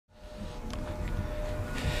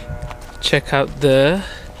Check out the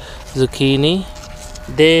zucchini.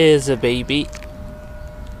 There's a baby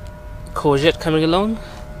courgette coming along.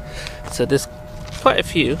 So there's quite a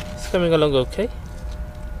few. It's coming along okay.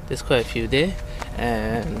 There's quite a few there,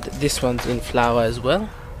 and this one's in flower as well.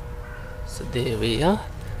 So there we are.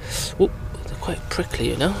 Oh, they're quite prickly,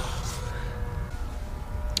 you know.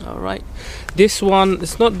 Alright, this one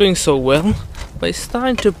is not doing so well, but it's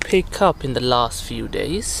starting to pick up in the last few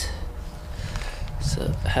days. So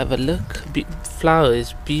have a look. Flower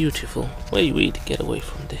is beautiful. Wait, get away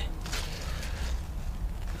from there.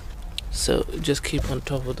 So just keep on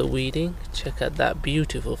top of the weeding. Check out that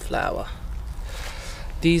beautiful flower.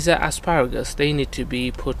 These are asparagus. They need to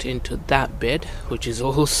be put into that bed, which is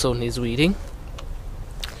also needs weeding.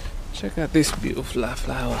 Check out this beautiful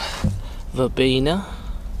flower, verbena.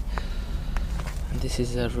 And this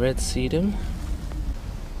is a red sedum.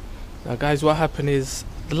 Now guys, what happened is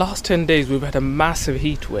the last 10 days we've had a massive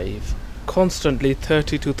heat wave, constantly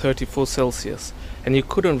 30 to 34 Celsius, and you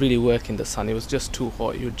couldn't really work in the sun. It was just too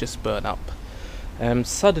hot, you'd just burn up.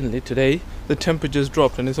 Suddenly today the temperatures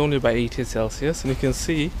dropped and it's only about 80 Celsius, and you can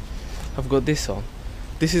see I've got this on.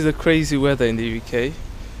 This is the crazy weather in the UK.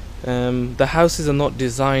 The houses are not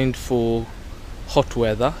designed for hot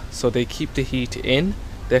weather, so they keep the heat in.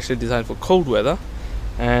 They're actually designed for cold weather,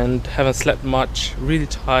 and haven't slept much, really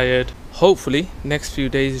tired. Hopefully next few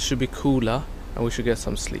days it should be cooler and we should get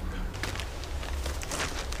some sleep.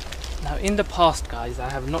 Now in the past guys, I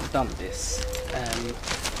have not done this.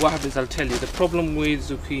 What happens, I'll tell you, the problem with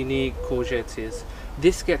zucchini courgettes is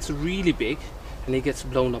this gets really big and it gets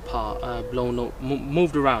blown apart,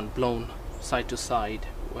 moved around, blown side to side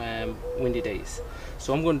windy days.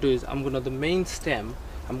 So what I'm going to do is the main stem,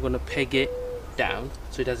 I'm going to peg it down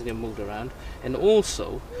so it doesn't get moved around. And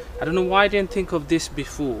also, I don't know why I didn't think of this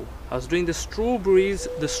before. I was doing the strawberries,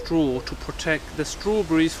 the straw to protect the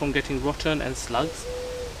strawberries from getting rotten and slugs.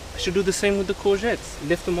 I should do the same with the courgettes.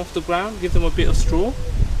 Lift them off the ground, give them a bit of straw,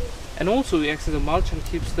 and also it acts as a mulch and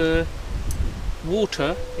keeps the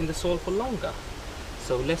water in the soil for longer.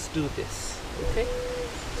 So let's do this, okay?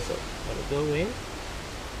 So I'm gonna go in.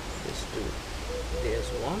 Let's do. There's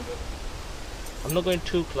one. I'm not going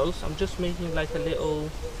too close. I'm just making like a little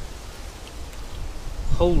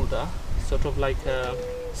holder, sort of like a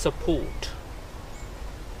support.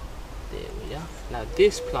 There we are. Now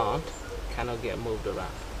this plant cannot get moved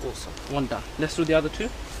around. Awesome. One done. Let's do the other two.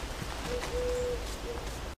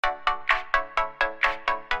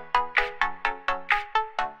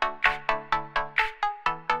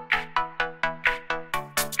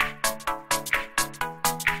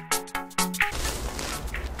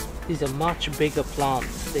 These are much bigger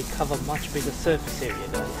plants. They cover much bigger surface area,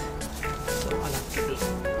 guys. So I'll have to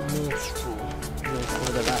do more straw going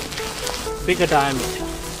further out. Bigger diameter.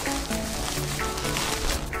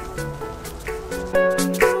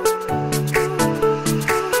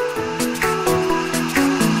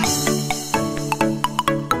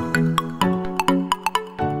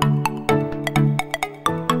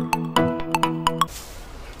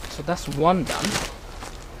 So that's one done.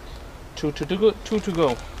 Two to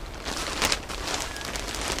go.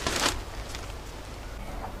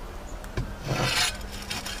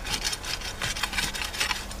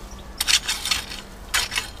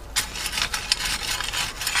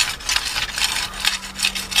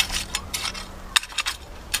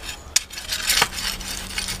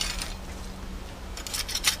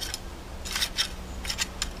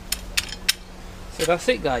 So that's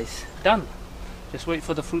it guys, done. Just wait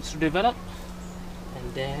for the fruits to develop,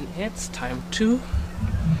 and then it's time to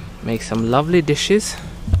make some lovely dishes.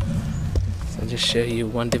 So I'll just show you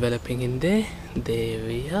one developing in there. There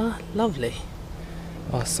we are, lovely.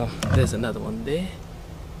 Awesome, there's another one there.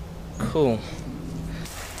 Cool.